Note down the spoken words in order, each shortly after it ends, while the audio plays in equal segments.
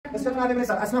جسد نده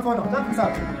برسد اصلا فانا نه بسر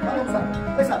نه بسر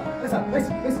بسر بسر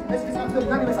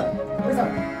بسر نه بسر بسر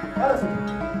خلاص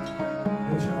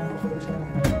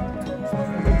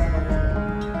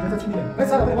جسد میره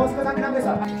بسر باز بزن اینم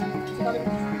بسر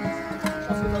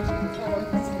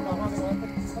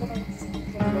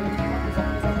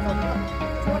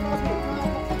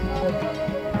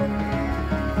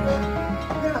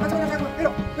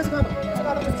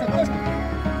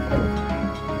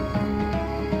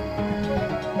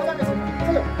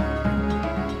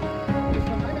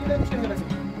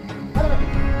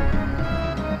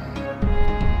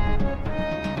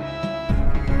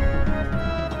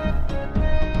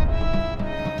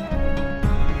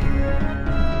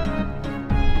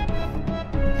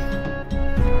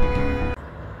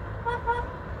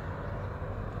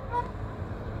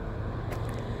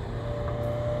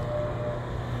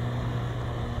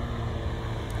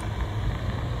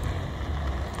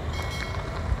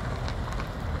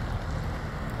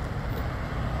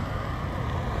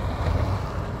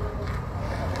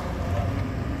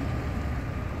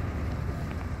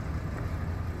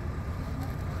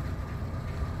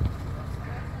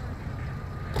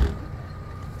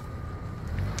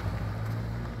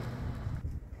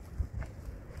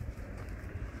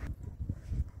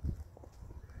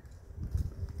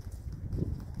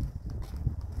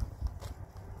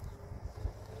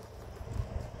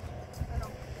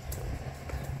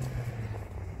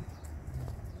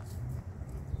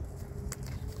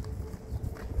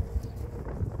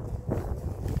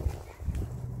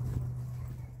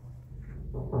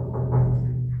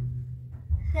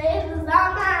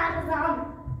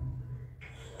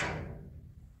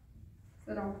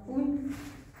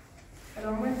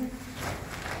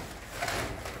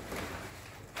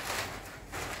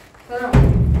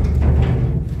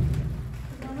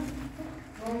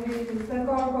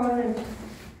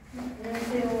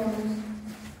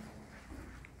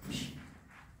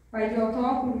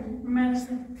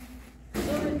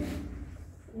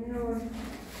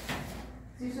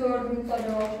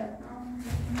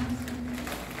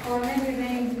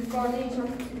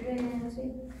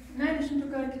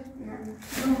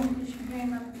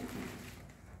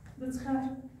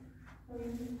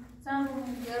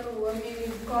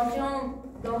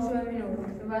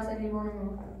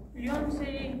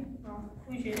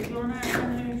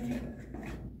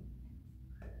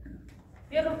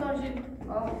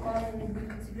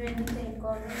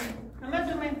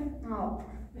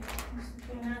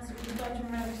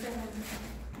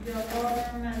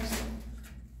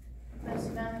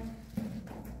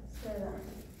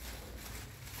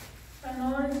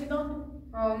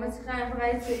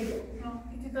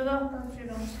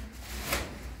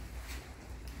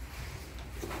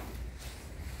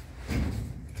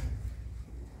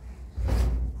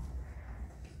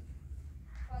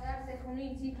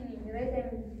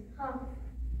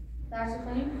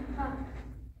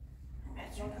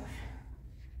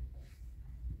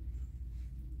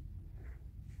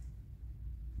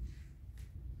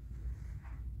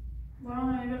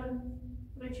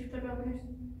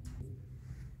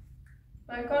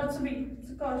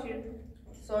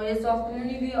سایه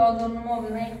ساختمونی بی آزارنما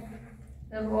ببین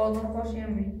در آزار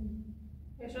خوشیم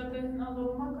بی یشاد این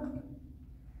آزارنما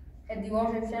کن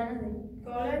دیوار شفشن نده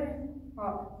کاره بی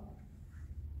ها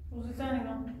روزی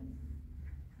سنگان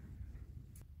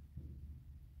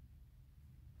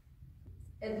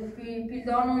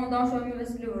پیلدان دان شو می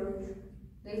وسیله بردوش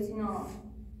دیتی نا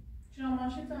چرا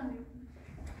ماشی تنگی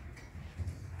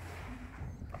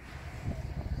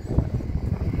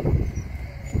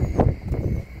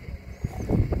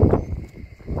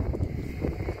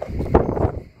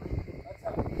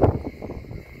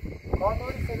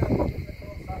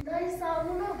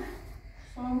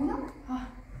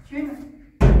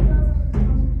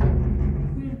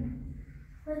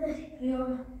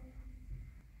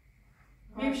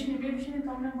ببینید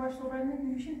تا من باش صحبت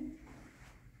نمی‌کنم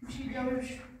میشه یا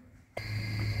ببینید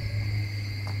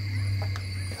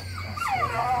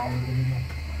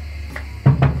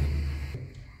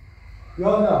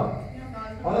یالا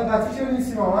حالا قطعی چرا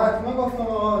نیستیم آمد من گفتم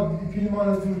آقا پیل ما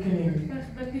رو دور کنیم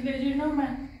به پیل جیرنا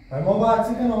من ما باید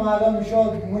چی کنم الان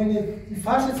میشاد موین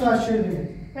فرش فرش شدیم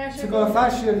چیکار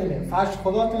فرش شدیم فرش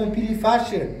خدا کنه پیلی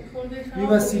فرشه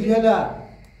بیا سیریالا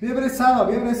ببر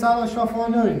سنا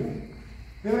شافانوی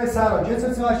ببر سنا جت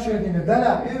فرش شدیم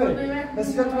بله ببر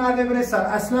بس تو نده بر سر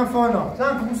اصلا فانا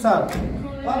زن تو سر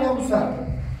بالا بو سر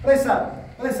بس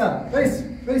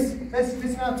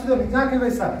من تو داری زن که بر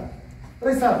سر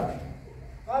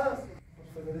خلاص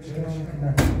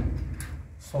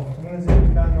ساختمان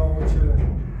زیاد کردن آقا چه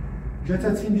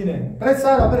جتا تیندینه بره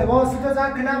سرا بره واسطه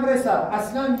زن کنم بره سرا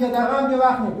اصلا یه دقیقه هم یه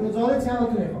وقت نیست دوزاره چند تو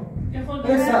نمیخوام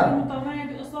بره سرا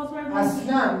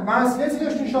اصلا مسئله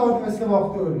داشتین شاورد مثل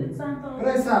وقت دوری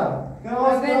بره سرا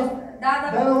درواز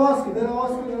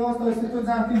کن تو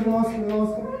زن پی درواز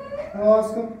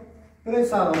کن بره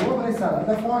سرا بره سرا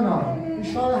دفعه نه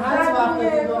ایشان هر وقت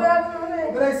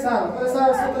بره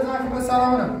سرا سه تا زن بره سرا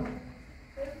منم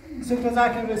سه تا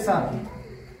زن بره سرا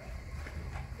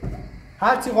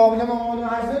هرچی قابل معامله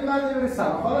هست بعد بره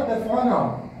سرا حالا دفعه نه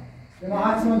ما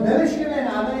حتما دلش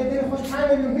کنه الان یه دل خوش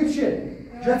 5 میلیون پیچه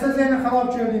جت ذهن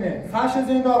خراب کردینه فرش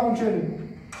ذهن داغون کردین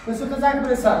به سه تا زن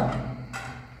بره سرا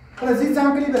رزید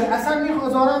زن کلی بره اصلا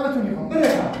میخواد زارم بتون میخوام بره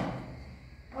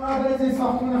سرا بره زین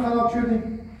ساختمون خراب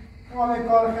کردین ما به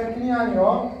کار خیر کنی یعنی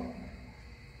ها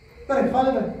بره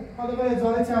خاله بره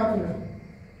ازاره چه هاتونه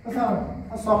مثلا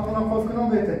از ساختمون خوف کنم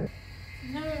بهتر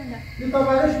نه تا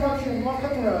برش ما چیم ما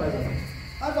خطونه برده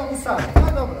هر دا بوستر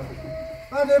هر دا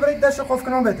برده برید دست خوف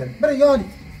کنم بهتر بره یالی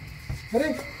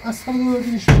بره از خیلی دو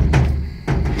بردیش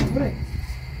بره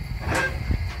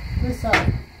سر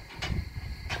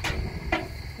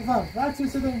بفرم رد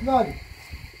سیسه داریم یالی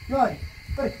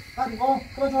بره هردی با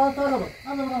کجا ها تا نبا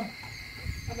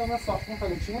هر من ساختمون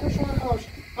خیلی چیمونه شما نخواهش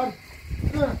هردی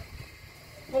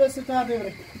بره سه تا هرده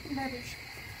بره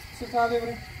سه تا هرده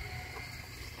بره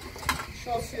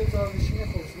شاسی ازار نشینه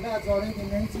خوشی نه ازاره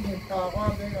نمیتونیم تقوی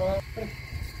هم بین آره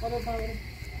حالا بره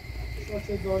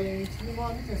شاسی ازاره نمیتونیم ما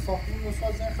هم میتونیم ساختمون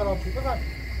رسوا زن خراب شد بفرم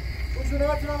اون چونه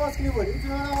ها تونه آواز کنی بودی اون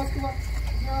چونه ها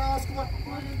آواز کن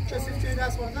کسی که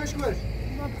دست بارد زنش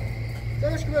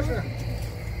که برش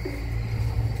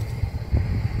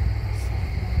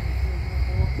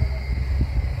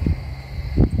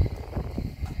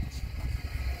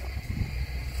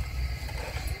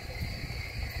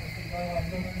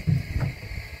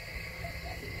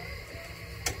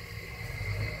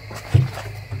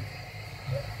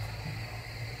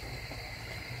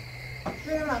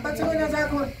نه بچه باید نظر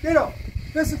کن بیرو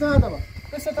بسته تا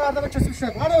هر دبا کسی بشه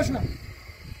نکن هر دباشو نه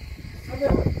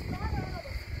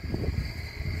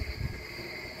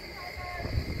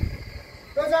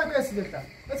بزن بسی دکتر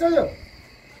بچه دو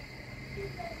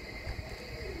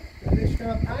دلش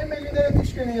کنم 5 میلیون داره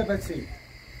تیش کنی یه بچه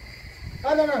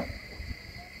حالا نه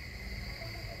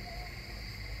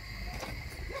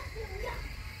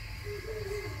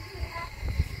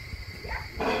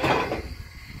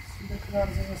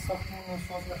زمین ساختمون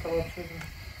ساز خراب شده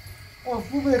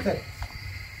خوب بهتر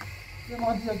یه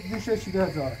مادی دیشه چی ده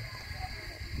هزاره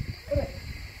بره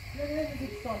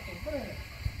بره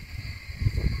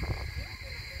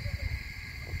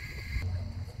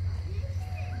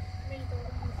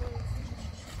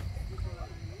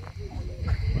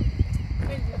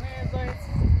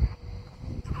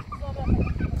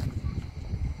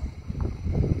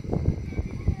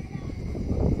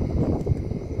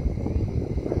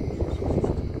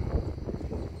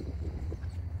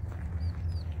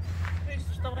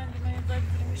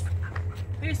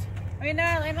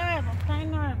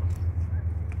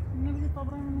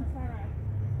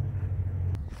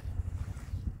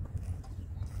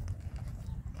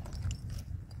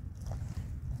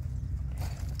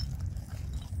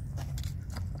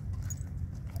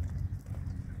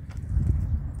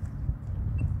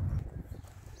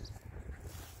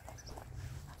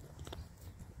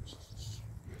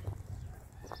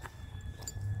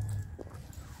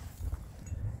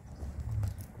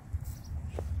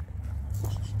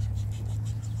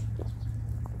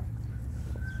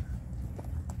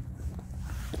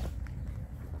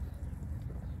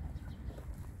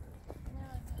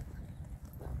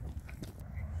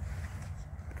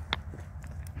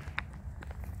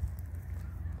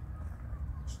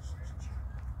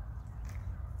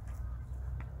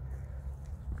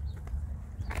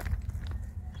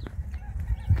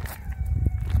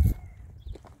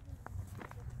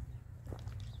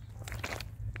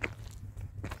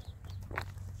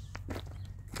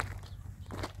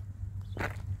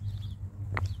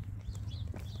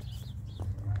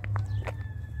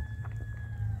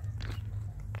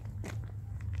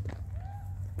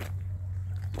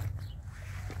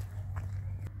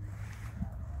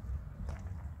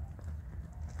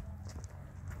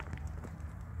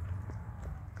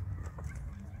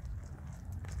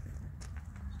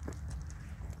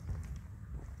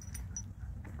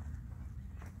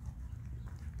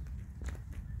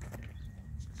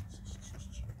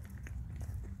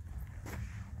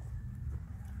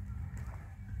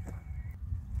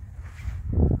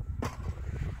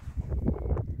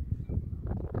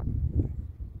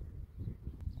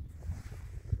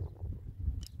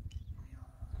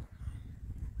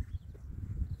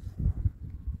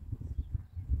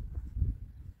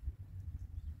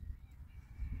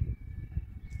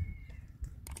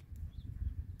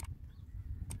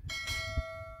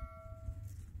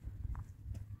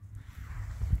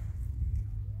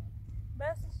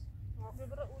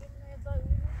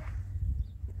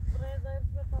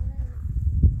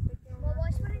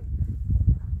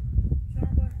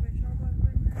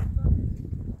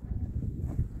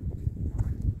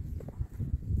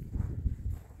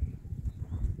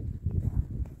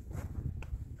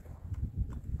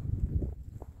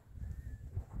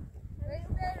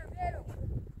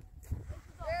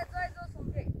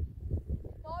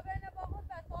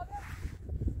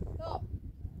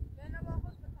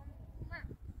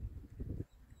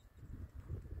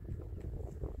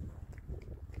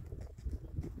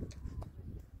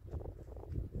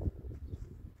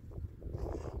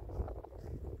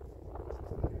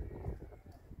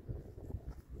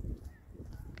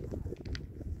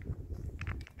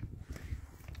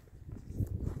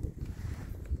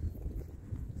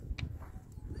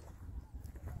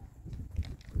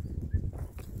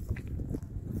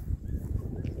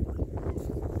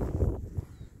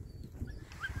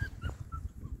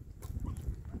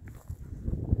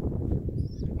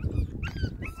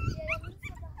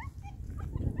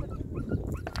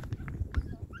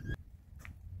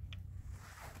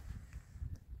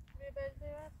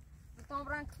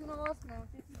شنو واسمه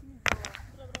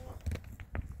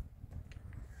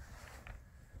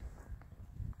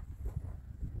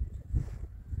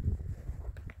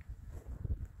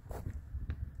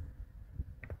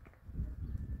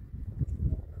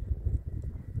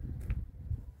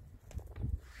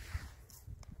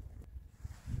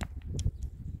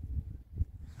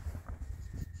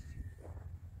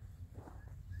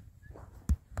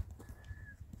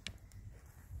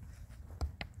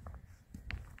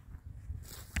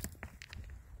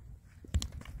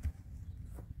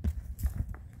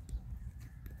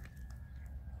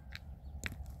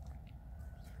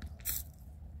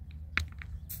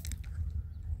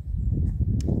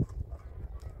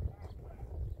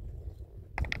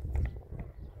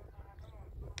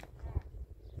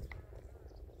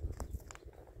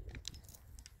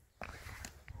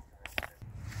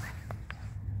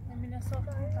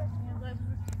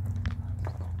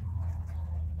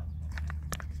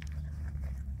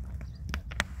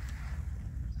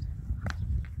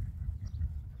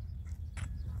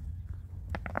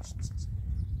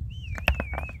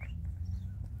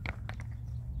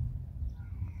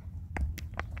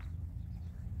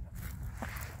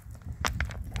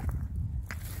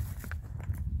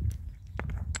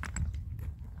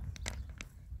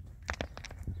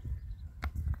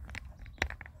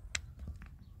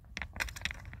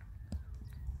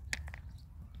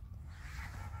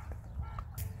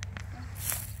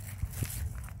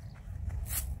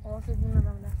واسه دونه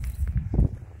دم ده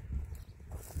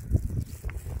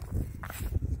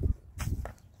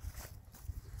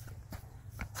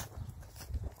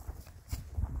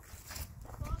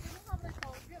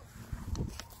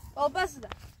بس ده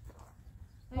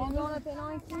دونه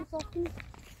تنای کی ساختی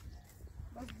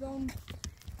بس دون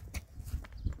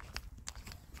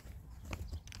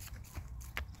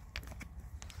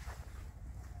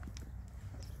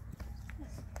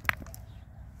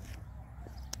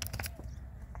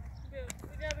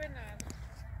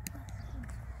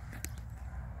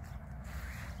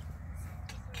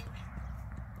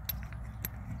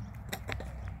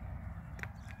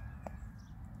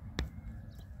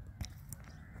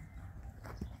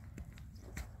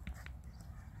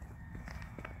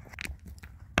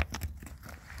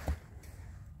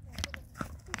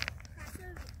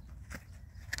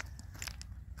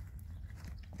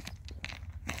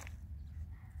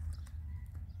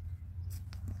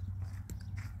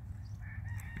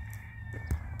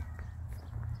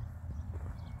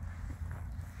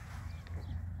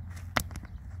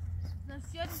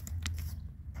C'est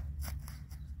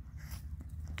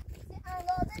un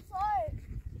lot de sol.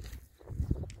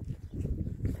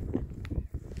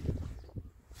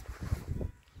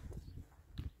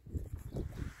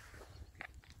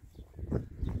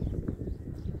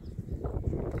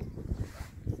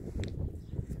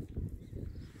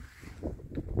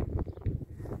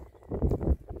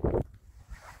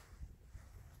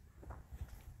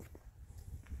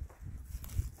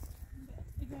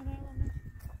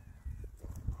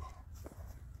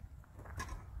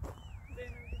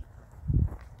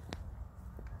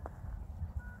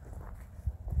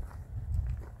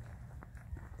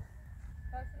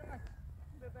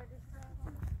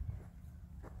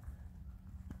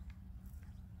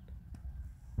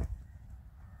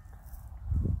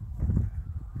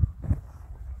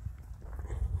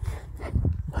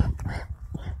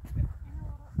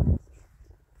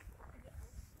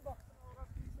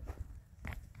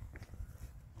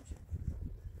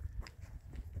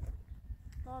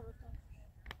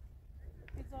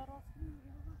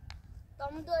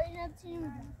 Tam dori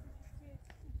nechcím.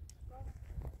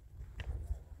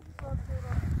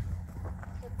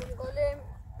 Golem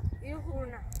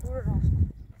ihuna uras.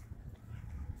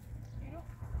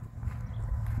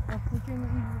 A kucing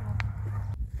ihuna.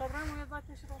 Dobra, moje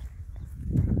zakres roz.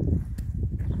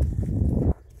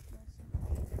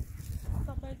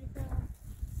 To będzie teraz.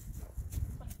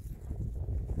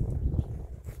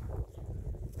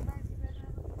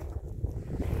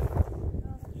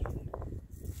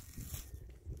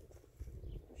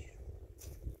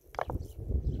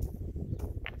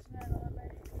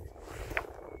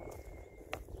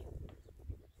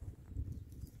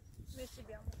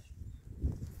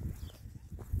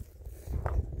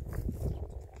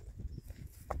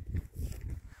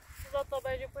 To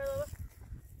będzie pływało.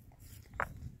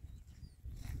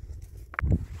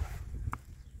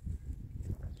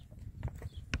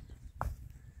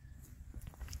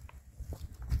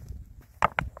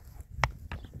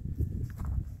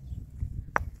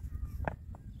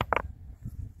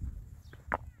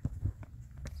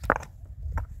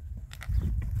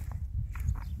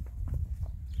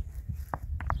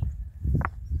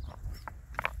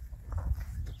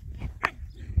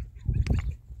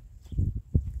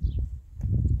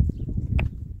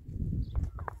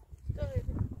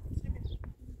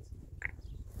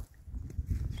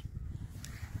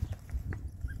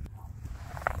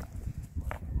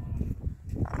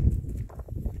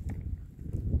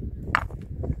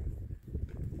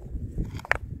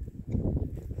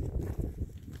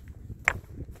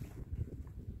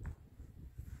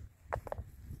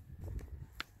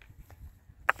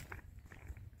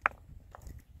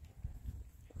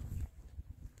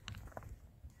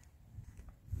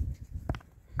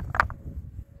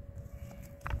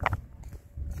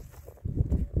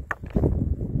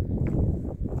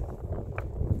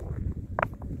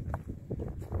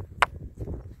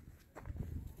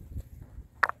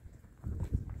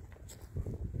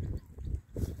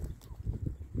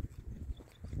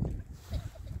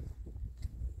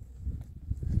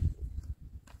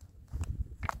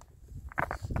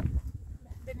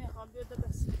 Cambio de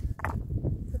base.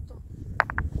 Feito.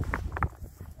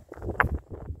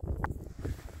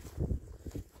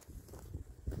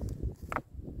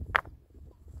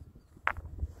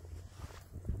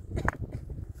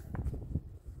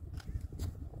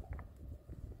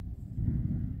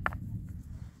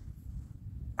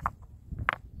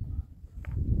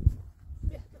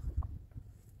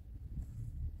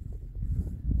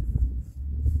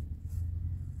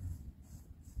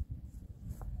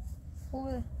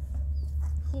 خوبه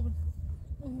خوبه.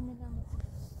 این میدم.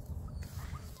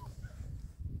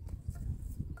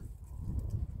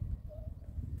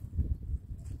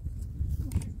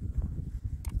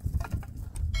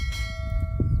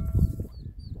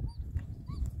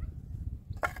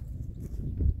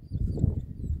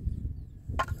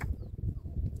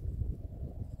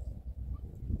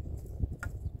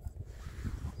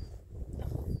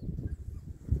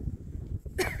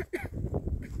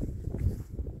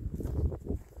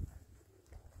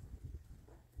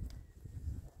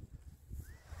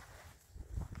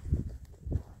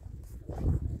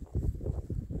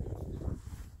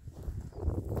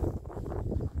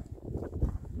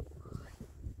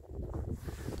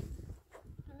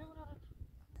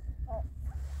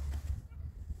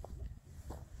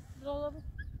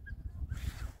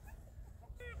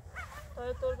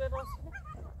 Tayo torbe rosne.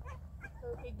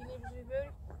 Tayo egine bizi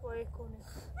böyle koy konu.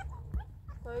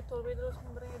 Tayo torbe rosne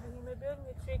buraya bihime böyle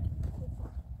ne çek.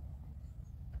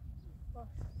 Bak.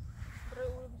 Buraya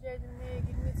uğur bizi ne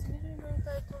gitmesini böyle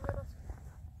tayo torbe rosne.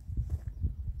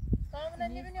 Tamam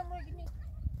ne bileyim buraya gitme.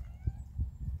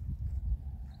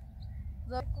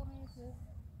 Zor konu ise.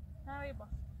 Ha bak.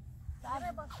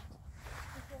 Sare bak.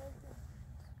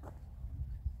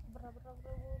 Bra.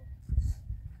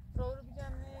 Doğru bir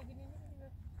canlıya gideyim mi?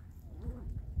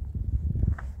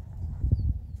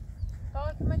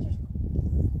 Tamam kime çeşit?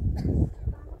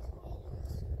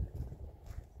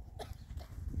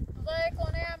 Tuzaya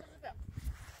konuya mı zıpıyor?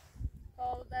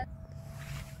 Tamam da.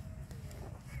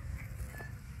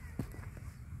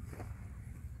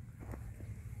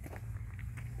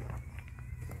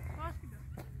 Kaç gidiyor?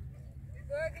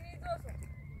 Böyle gidiyor olsun.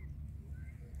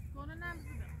 Konu ne mi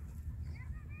zıpıyor?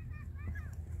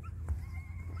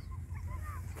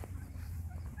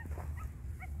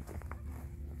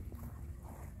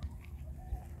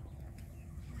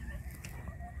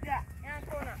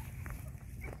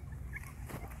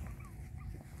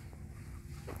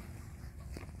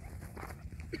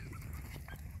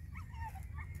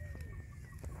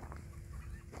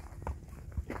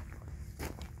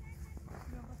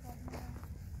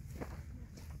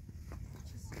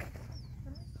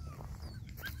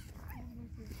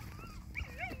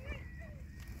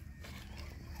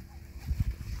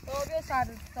 Tobie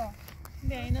sarı to.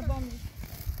 Bene bombi.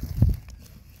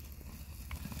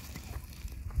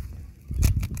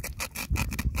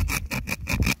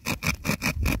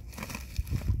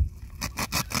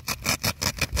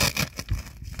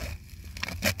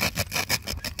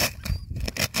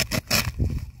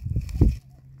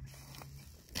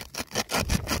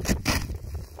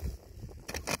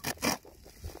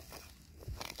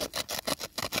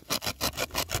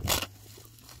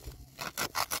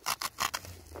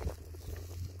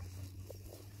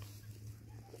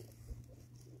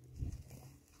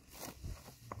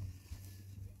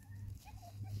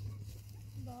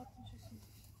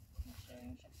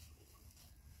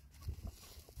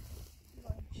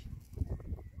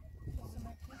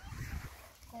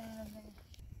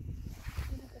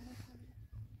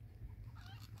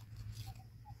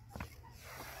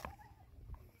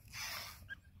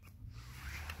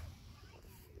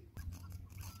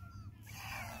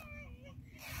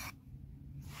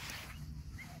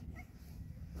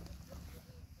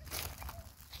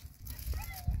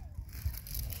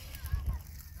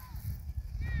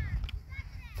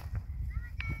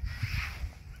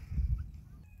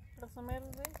 Samar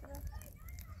de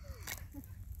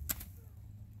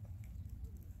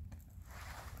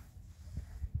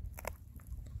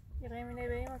يرمي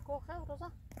نبي ما كوخه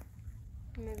ورزا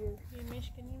نبي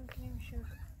يمش كنيم شوف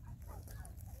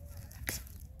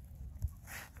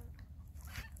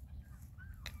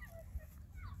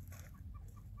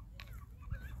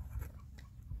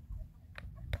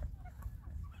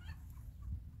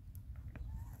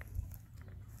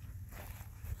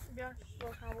بيا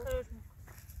شو خابو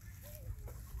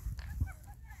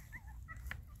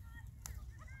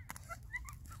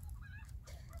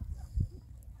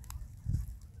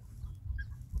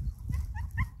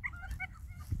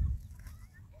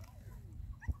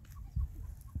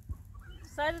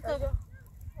Sale todo.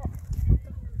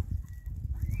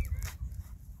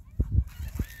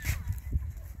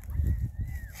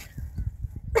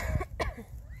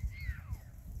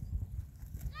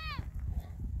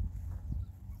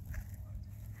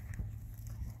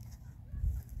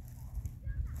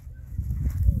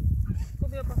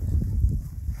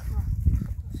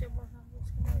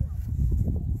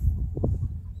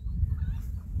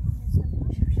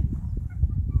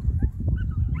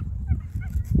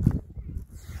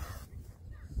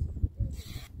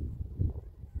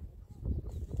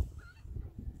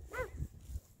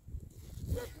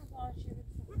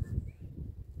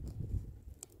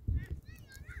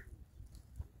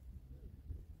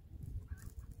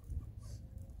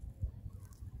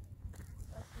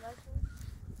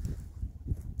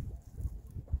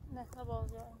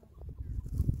 نباز یا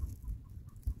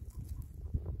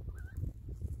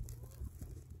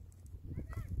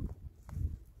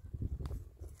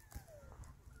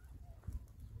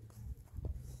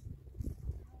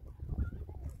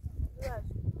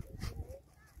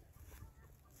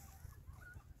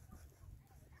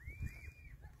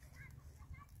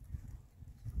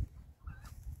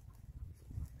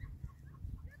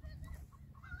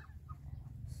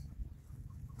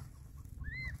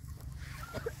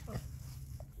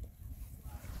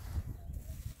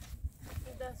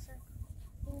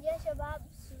اینجا شباب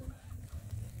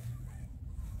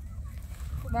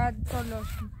بعد تلاش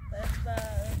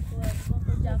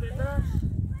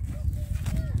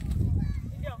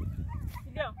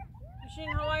بشین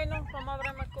هوای نم فما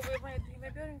برای مکوبه باید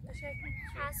بیاریم تشکر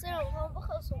حسن رو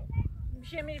بخصوص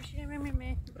بشین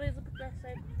می بریز بکره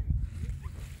سایت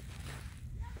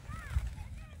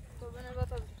تو بنه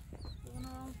بطل